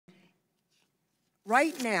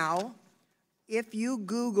Right now, if you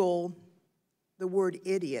Google the word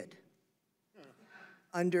idiot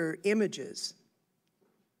under images,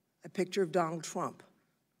 a picture of Donald Trump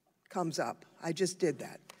comes up. I just did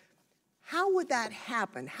that. How would that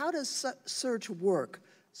happen? How does search work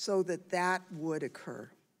so that that would occur?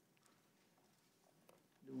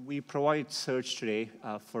 We provide search today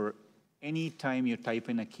for any time you type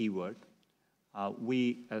in a keyword.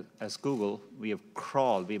 We, as Google, we have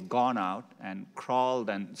gone out and crawled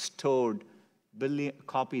and stored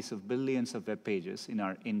copies of billions of web pages in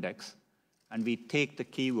our index. And we take the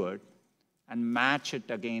keyword and match it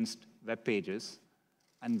against web pages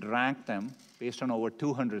and rank them based on over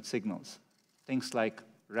 200 signals. Things like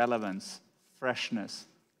relevance, freshness,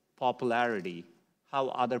 popularity, how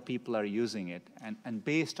other people are using it. And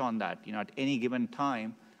based on that, at any given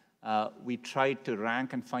time, we try to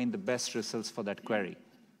rank and find the best results for that query.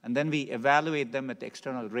 And then we evaluate them with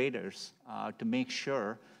external raters to make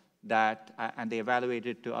sure that, and they evaluate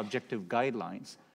it to objective guidelines,